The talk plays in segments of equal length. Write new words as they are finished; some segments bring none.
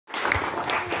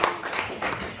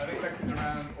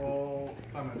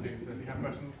summer too, so if you have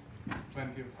questions,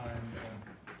 plenty of time to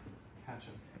catch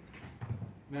them.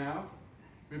 Now,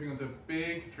 moving on to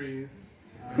big trees.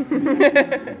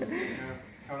 Caroline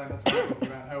does talk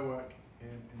about her work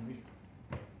in Indonesia.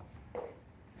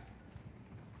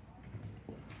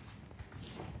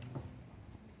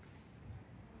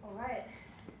 All right.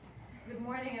 Good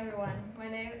morning, everyone. My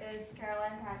name is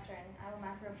Caroline Pastrin. I'm a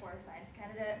Master of Forest Science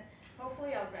candidate.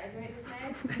 Hopefully, I'll graduate this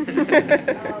May.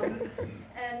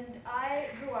 And I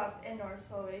grew up in North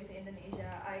Sulawesi,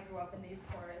 Indonesia. I grew up in these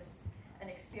forests and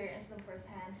experienced them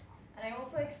firsthand. And I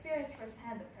also experienced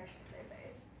firsthand the pressures they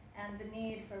face and the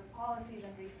need for policies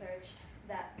and research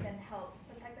that can help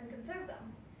protect and conserve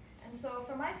them. And so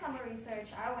for my summer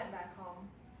research, I went back home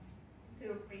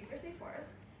to research these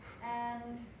forests,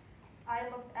 and I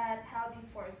looked at how these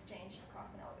forests change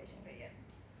across an elevation gradient.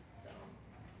 So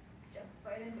let's jump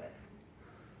right into it.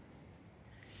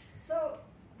 So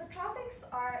the tropics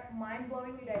are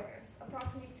mind-blowingly diverse.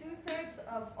 Approximately 2/3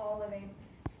 of all living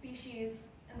species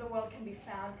in the world can be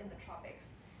found in the tropics.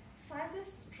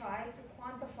 Scientists try to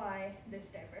quantify this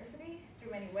diversity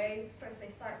through many ways. First, they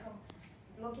start from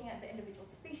looking at the individual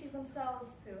species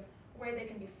themselves, to where they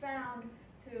can be found,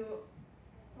 to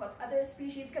what other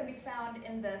species can be found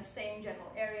in the same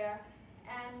general area.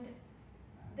 And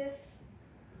this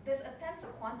attempt to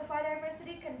quantify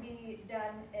diversity can be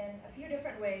done in a few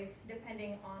different ways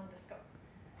depending on the scope.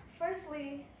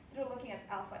 Firstly, through looking at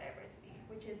alpha diversity,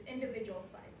 which is individual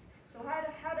sites. So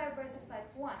how diverse is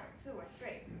sites 1 or 2 or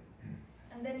 3?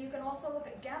 And then you can also look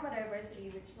at gamma diversity,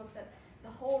 which looks at the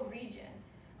whole region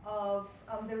of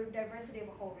the diversity of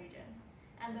a whole region.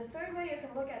 And the third way you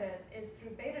can look at it is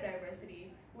through beta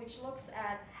diversity, which looks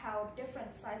at how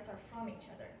different sites are from each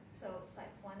other. So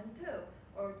sites 1 and 2,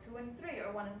 or 2 and 3,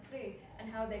 or 1 and 3,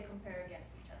 and how they compare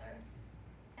against each other.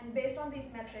 And based on these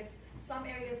metrics, some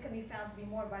areas can be found to be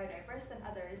more biodiverse than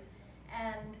others,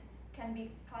 and can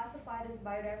be classified as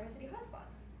biodiversity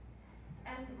hotspots.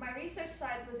 And my research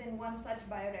site was in one such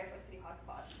biodiversity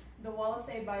hotspot, the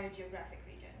Wallasey Biogeographic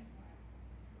Region.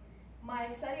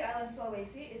 My study island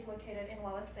Sulawesi is located in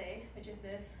Wallasey, which is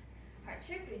this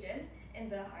heart-shaped region in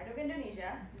the heart of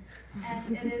Indonesia,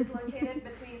 and it is located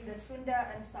between the Sunda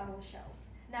and Sahul shelves.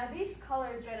 Now these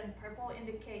colors, red and purple,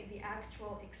 indicate the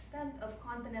actual extent of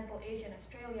continental Asia and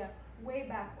Australia way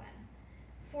back when.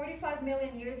 45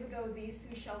 million years ago, these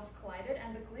two shelves collided,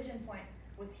 and the collision point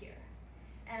was here.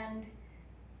 And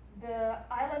the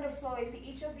island of Sulawesi,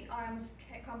 each of the arms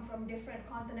come from different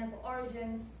continental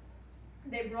origins.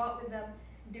 They brought with them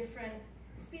different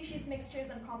species mixtures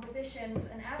and compositions,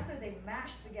 and after they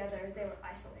mashed together, they were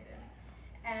isolated.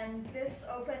 And this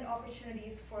opened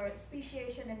opportunities for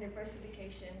speciation and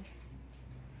diversification,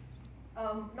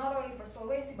 not only for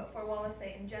Sulawesi, but for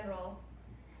Wallasey in general.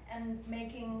 And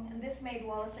this made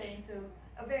Wallasey into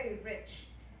a very rich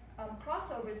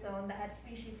crossover zone that had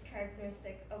species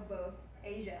characteristic of both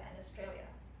Asia and Australia.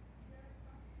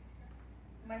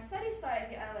 My study site,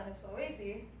 the island of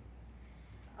Sulawesi,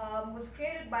 was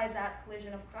created by that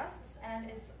collision of crusts and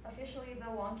is officially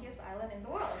the wonkiest island in the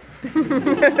world.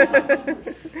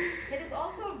 It is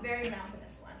also a very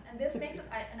mountainous one, and this makes it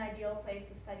an ideal place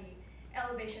to study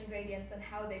elevation gradients and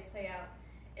how they play out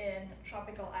in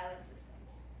tropical island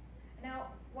systems.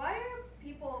 Now, why are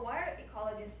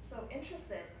ecologists so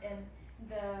interested in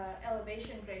the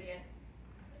elevation gradient?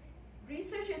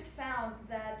 Researchers found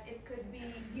that it could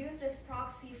be used as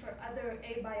proxy for other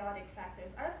abiotic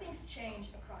factors. Other things change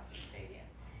across this gradient,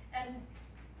 and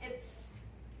it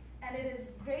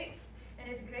is great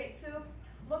to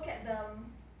look at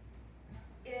them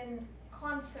in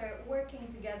concert,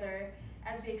 working together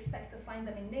as we expect to find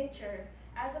them in nature,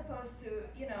 as opposed to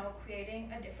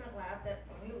creating a different lab that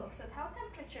only looks at how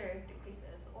temperature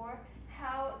decreases or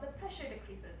how the pressure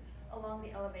decreases along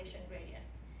the elevation gradient.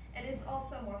 It is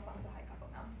also more fun to hike up a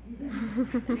mountain than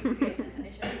we create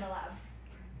definitions in the lab.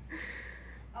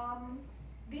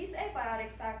 These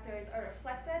abiotic factors are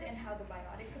reflected in how the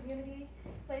biotic community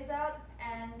plays out,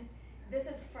 and this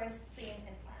is first seen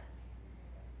in plants.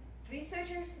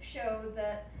 Researchers show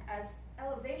that as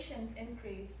elevations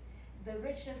increase, the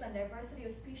richness and diversity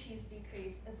of species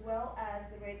decrease, as well as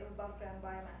the rate of above-ground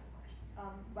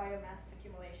biomass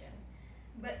accumulation.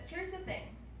 But here's the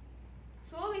thing.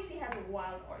 Sulawesi has a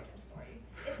wild origin story.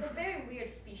 It's a very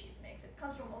weird species mix. It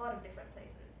comes from a lot of different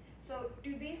places. So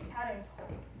do these patterns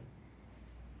hold?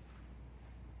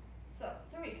 So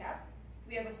to recap,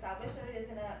 we have established that it is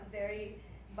in a very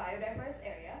biodiverse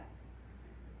area.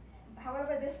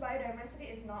 However, this biodiversity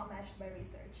is not matched by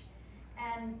research.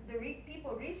 And the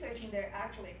people researching there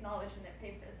actually acknowledge in their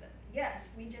papers that, yes,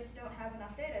 we just don't have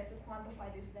enough data to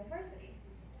quantify this diversity.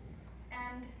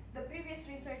 And the previous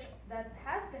research that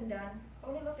has been done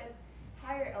only looked at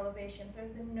higher elevations.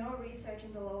 There's been no research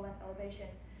in the lowland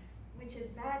elevations, which is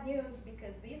bad news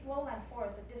because these lowland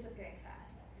forests are disappearing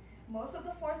fast. Most of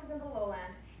the forests in the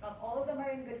lowland, not all of them are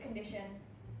in good condition,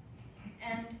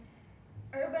 and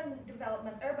urban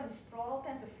development, urban sprawl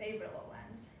tend to favor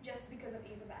lowlands just because of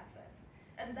ease of access.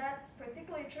 And that's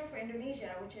particularly true for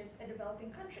Indonesia, which is a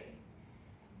developing country.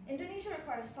 Indonesia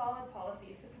requires solid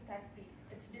policies to protect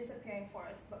its disappearing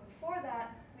forests, but before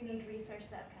that, we need research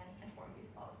that can inform these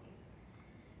policies.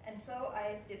 And so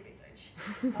I did research.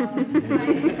 My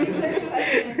research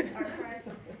questions are first,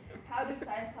 how do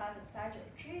size, class, and stature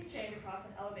of trees change across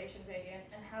an elevation gradient,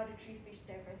 and how do tree species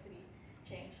diversity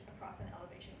change across an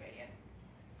elevation gradient?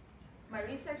 My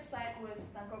research site was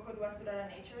Tangkoko Dua Sudara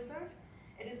Nature Reserve.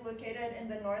 It is located in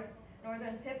the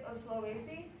northern tip of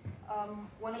Sulawesi,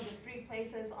 one of the 3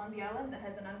 places on the island that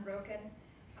has an unbroken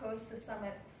coast to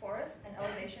summit forest and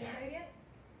elevation gradient,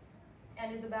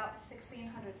 and is about 1,600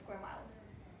 square miles.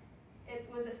 It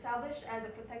was established as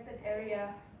a protected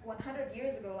area 100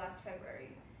 years ago last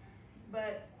February,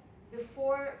 but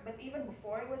even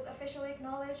before it was officially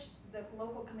acknowledged, the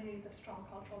local communities have strong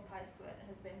cultural ties to it and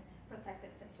has been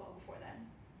protected since well before then.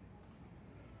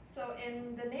 So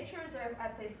in the nature reserve,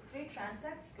 I placed 3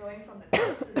 transects going from the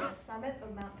coast to the summit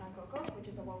of Mount Tangkoko,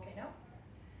 which is a volcano.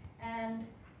 And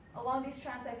along these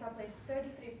transects, I placed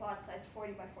 33 plots sized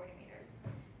 40 by 40 meters.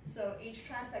 So each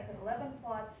transect had 11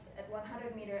 plots at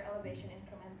 100-meter elevation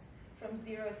increments from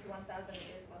 0 to 1,000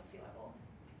 meters above sea level.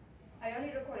 I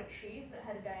only recorded trees that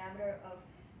had a diameter of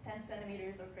 10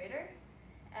 centimeters or greater,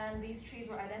 and these trees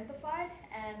were identified,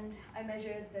 and I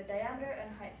measured the diameter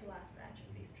and height to last branch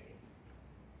of these trees.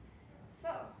 So,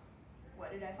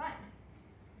 what did I find?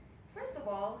 First of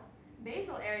all,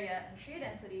 basal area and tree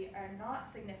density are not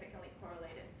significantly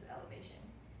correlated to elevation.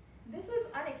 This was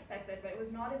unexpected, but it was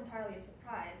not entirely a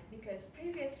surprise because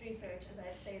previous research, as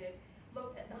I stated,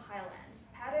 looked at the highlands.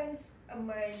 Patterns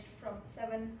emerged from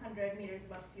 700 meters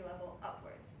above sea level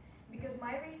upwards. Because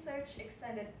my research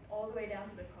extended all the way down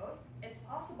to the coast, it's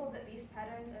possible that these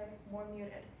patterns are more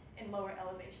muted in lower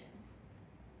elevations.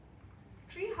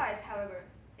 Tree height, however,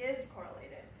 is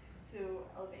correlated to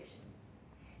elevations.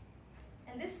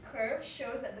 And this curve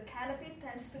shows that the canopy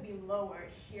tends to be lower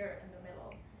here in the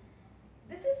middle.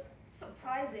 This is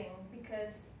surprising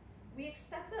because we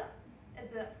expect that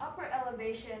at the upper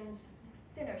elevations,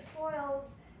 thinner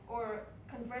soils, or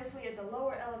conversely at the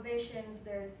lower elevations,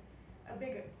 there's a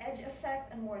bigger edge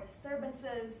effect and more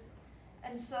disturbances.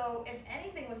 And so if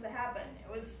anything was to happen, it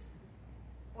was,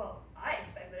 well, I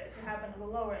expected it to happen at the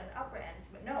lower and upper ends,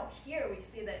 but no, here we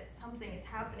see that something is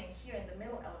happening here in the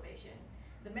middle elevations.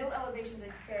 The middle elevations are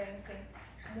experiencing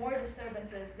more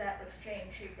disturbances that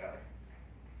restrain tree growth.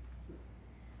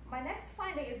 My next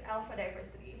finding is alpha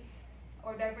diversity,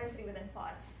 or diversity within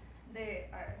plots. They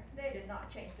did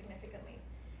not change significantly.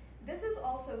 This is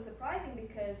also surprising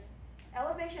because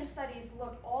elevation studies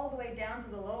looked all the way down to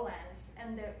the lowlands,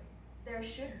 and there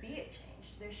should be a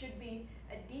change. There should be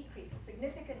a decrease, a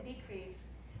significant decrease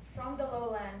from the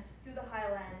lowlands to the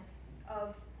highlands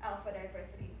of alpha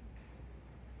diversity.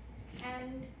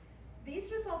 And these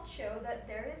results show that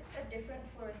there is a different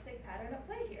floristic pattern at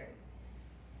play here.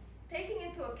 Taking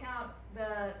into account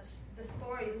the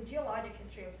story, the geologic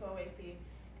history of Sulawesi,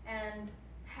 and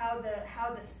how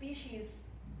the species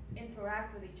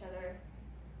interact with each other,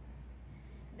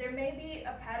 there may be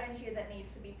a pattern here that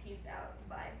needs to be pieced out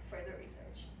by further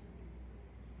research.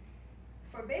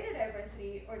 For beta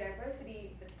diversity, or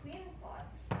diversity between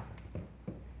plots,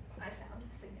 I found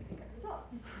significant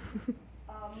results.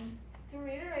 To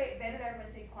reiterate, beta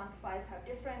diversity quantifies how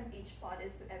different each plot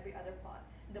is to every other plot.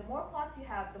 The more plots you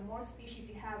have, the more species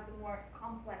you have, the more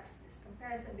complex this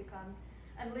comparison becomes,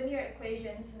 and linear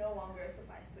equations no longer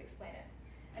suffice to explain it.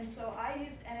 And so I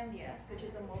used NMDS, which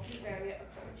is a multivariate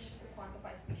approach to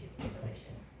quantify species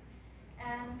population.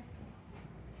 And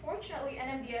fortunately,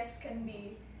 NMDS can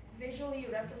be visually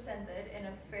represented in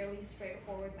a fairly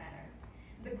straightforward manner.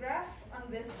 The graph on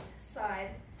this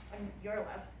side, on your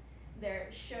left, there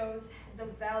shows the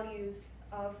values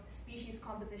of species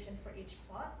composition for each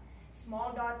plot.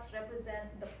 Small dots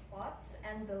represent the plots,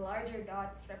 and the larger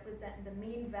dots represent the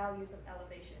mean values of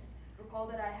elevations. Recall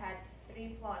that I had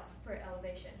 3 plots per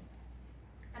elevation.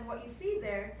 And what you see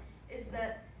there is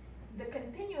that the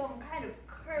continuum kind of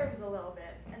curves a little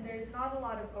bit, and there's not a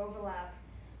lot of overlap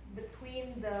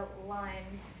between the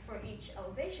lines for each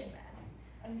elevation band.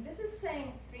 And this is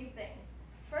saying 3 things.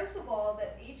 First of all,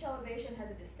 that each elevation has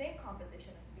a distinct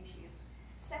composition of species.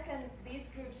 Second, these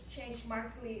groups change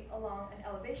markedly along an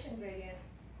elevation gradient.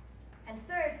 And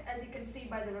third, as you can can see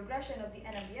by the regression of the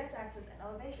NMDS axis and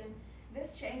elevation,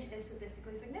 this change is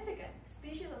statistically significant.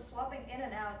 Species are swapping in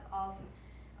and out of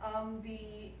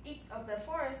the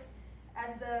forest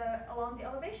along the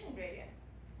elevation gradient.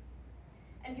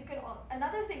 And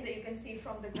another thing that you can see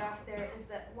from the graph there is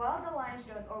that while the lines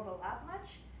don't overlap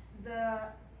much, the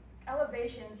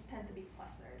elevations tend to be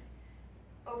clustered.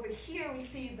 Over here we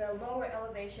see the lower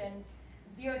elevations,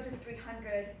 0 to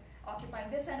 300, occupying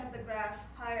this end of the graph,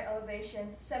 higher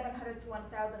elevations, 700 to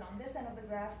 1,000 on this end of the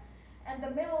graph, and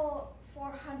the middle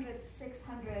 400 to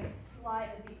 600 lie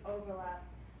at the overlap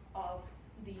of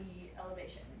the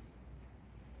elevations.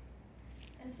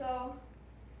 And so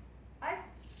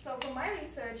for my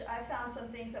research, I found some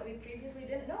things that we previously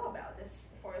didn't know about this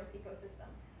forest ecosystem.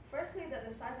 Firstly, that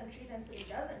the size and tree density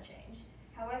doesn't change.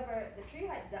 However, the tree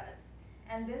height does.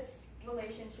 And this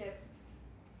relationship,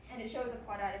 and it shows a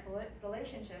quadratic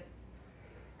relationship.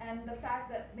 And the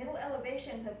fact that middle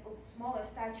elevations have smaller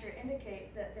stature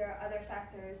indicate that there are other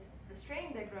factors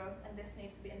restraining their growth, and this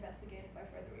needs to be investigated by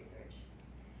further research.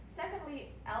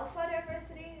 Secondly, alpha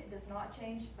diversity does not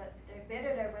change, but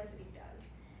beta diversity does.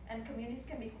 And communities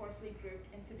can be coarsely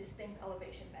grouped into distinct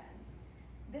elevation bands.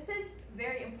 This is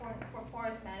very important for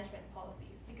forest management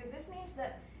policies, because this means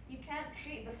that you can't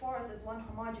treat the forest as one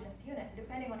homogeneous unit.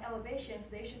 Depending on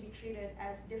elevations, they should be treated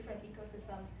as different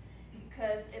ecosystems,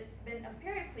 because it's been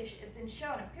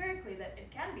shown empirically that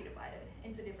it can be divided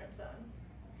into different zones.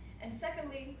 And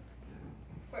secondly,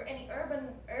 for any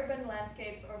urban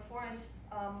landscapes or forest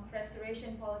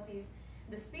restoration policies,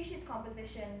 the species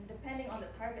composition, depending on the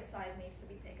target size, needs to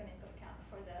be taken into account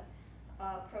for the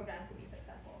program to be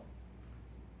successful.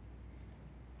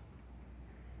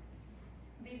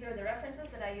 These are the references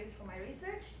that I used for my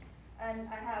research, and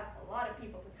I have a lot of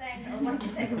people to thank. I would like to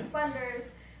thank the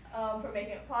funders for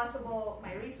making it possible,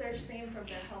 my research team for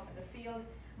their help in the field,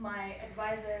 my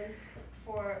advisors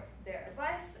for their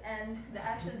advice, and the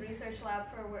Action Research Lab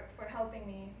for helping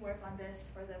me work on this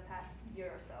for the past year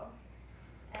or so.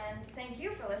 And thank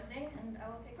you for listening, and I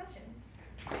will take questions.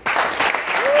 I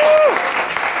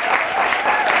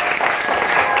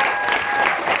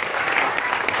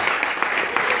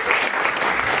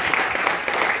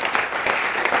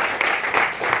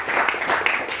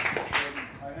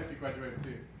hope you graduated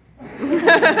too. Great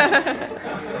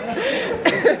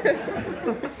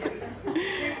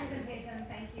presentation,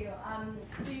 thank you.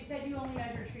 So you said you only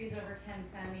measure trees over 10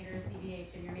 centimeters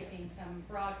DBH, and you're making some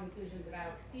broad conclusions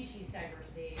about species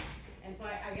diversity. And so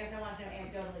I guess I want to know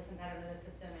anecdotally, since I don't know the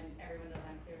system and everyone knows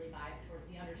I'm clearly biased towards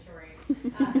the understory,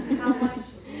 how much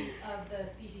of the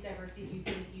species diversity do you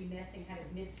think you missed in kind of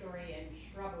mid-story and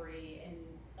shrubbery? And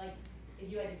like,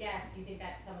 if you had to guess, do you think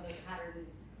that some of those patterns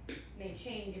may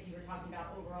change if you were talking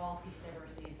about overall species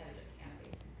diversity instead of just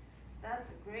canopy? That's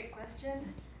a great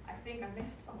question. I think I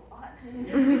missed a lot because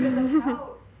of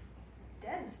how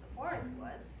dense the forest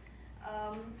was.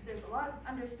 There's a lot of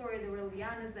understory. There were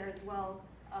lianas there as well.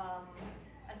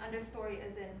 An understory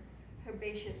as in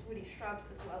herbaceous woody shrubs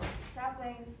as well as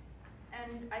saplings.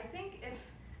 And I think if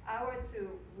I were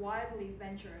to widely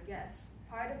venture a guess,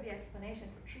 part of the explanation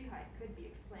for tree height could be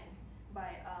explained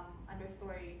by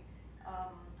understory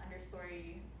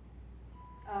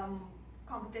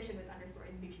competition with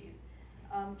understory species.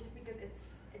 Just because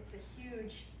it's a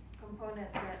huge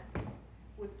component that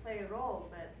would play a role,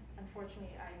 but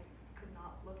unfortunately I could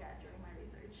not look at during my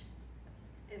research.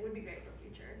 It would be great for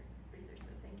future research,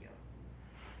 so thank you.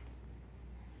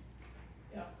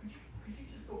 Yeah, could you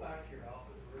just go back to your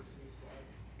alpha diversity slide?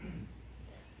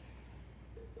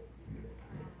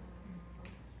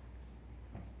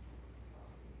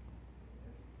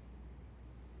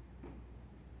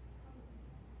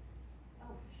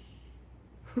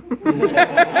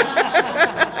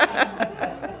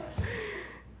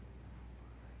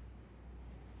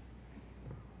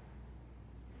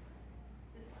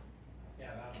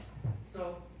 Yeah, that one. So,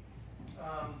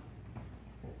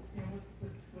 you know,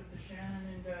 with the Shannon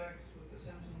index, with the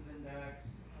Simpsons index,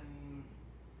 and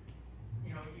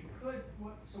you know, you could.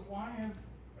 So why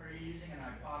are you using an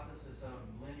hypothesis of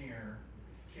linear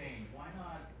change? Why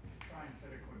not try and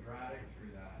fit a quadratic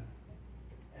through that?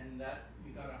 And that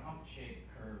you got a hump-shaped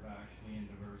curve actually in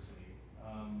diversity.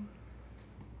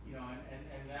 You know,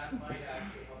 and that might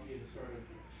actually help you to sort of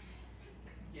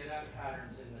get at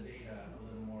patterns in the data a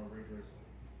little more rigorously.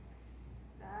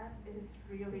 That is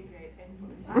really great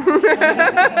input.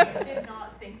 I did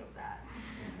not think of that.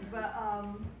 But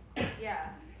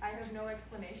yeah, I have no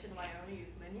explanation why I only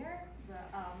use linear,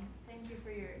 but thank you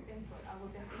for your input. I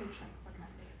will definitely check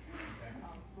quadratic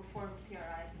before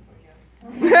PRIs for you.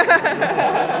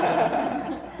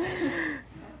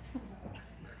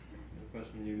 The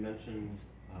question you mentioned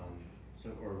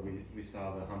We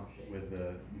saw the hump with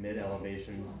the mid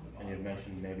elevations, and you had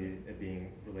mentioned maybe it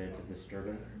being related to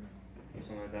disturbance or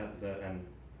something like that. And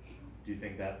do you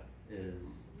think that is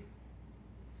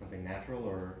something natural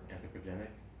or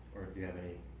anthropogenic, or do you have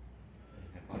any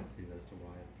hypotheses as to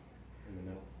why it's in the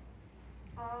middle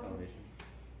elevation?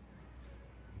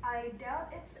 I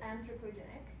doubt it's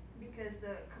anthropogenic because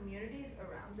the communities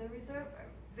around the reserve are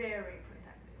very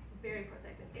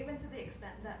protective, even to the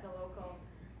extent that the local,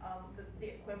 the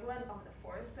equivalent of the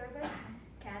Forest Service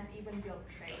can't even build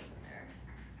trails in there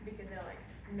because they're like,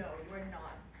 no, we're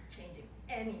not changing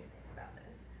anything about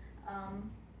this.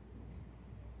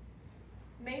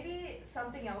 Maybe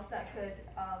something else that could,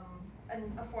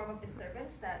 a form of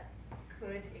disturbance that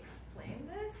could explain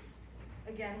this.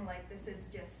 Again, like this is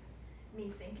just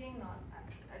me thinking,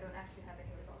 I don't actually have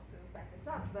any results to back this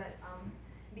up, but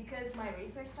because my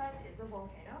research site is a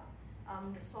volcano,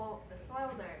 the soils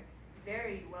are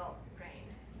very well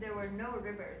drained. There were no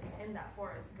rivers in that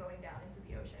forest going down into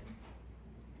the ocean,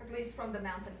 at least from the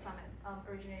mountain summit,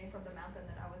 originating from the mountain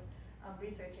that I was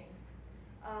researching.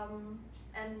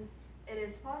 And it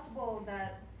is possible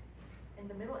that in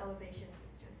the middle elevations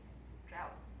it's just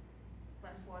drought,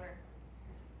 less water.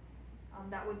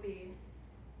 That would be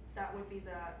the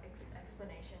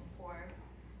explanation for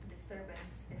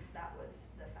disturbance if that was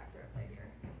the factor at play here.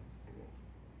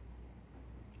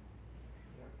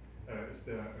 Is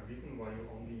there a reason why you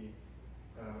only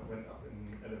went up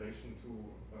in elevation to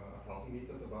 1,000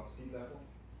 meters above sea level?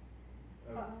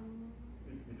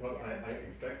 Because yeah, I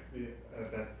expect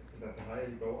that the higher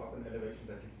you go up in elevation,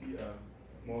 that you see a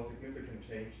more significant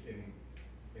change in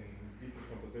species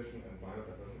composition and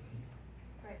biodiversity.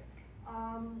 Right.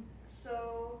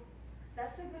 So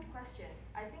that's a good question.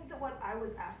 I think that what I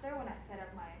was after when I set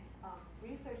up my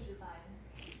research design,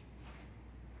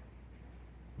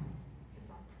 this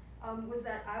one, was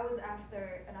that I was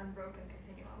after an unbroken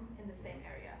continuum in the same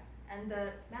area. And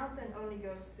the mountain only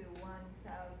goes to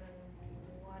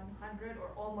 1,100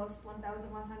 or almost 1,100.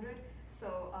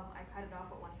 So I cut it off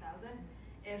at 1,000.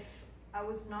 If I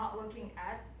was not looking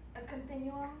at a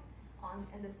continuum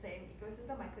in the same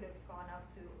ecosystem, I could have gone up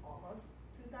to almost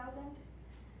 2,000.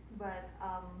 But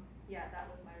yeah, that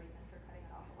was my reason for cutting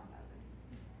it off at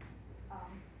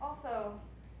 1,000. Also,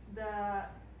 the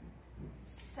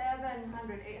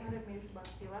 700, 800 meters above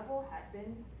sea level had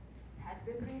been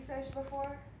researched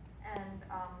before, and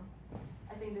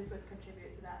I think this would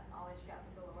contribute to that knowledge gap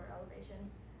of the lower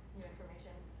elevations, new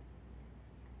information.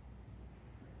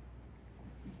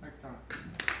 Thanks, Tom.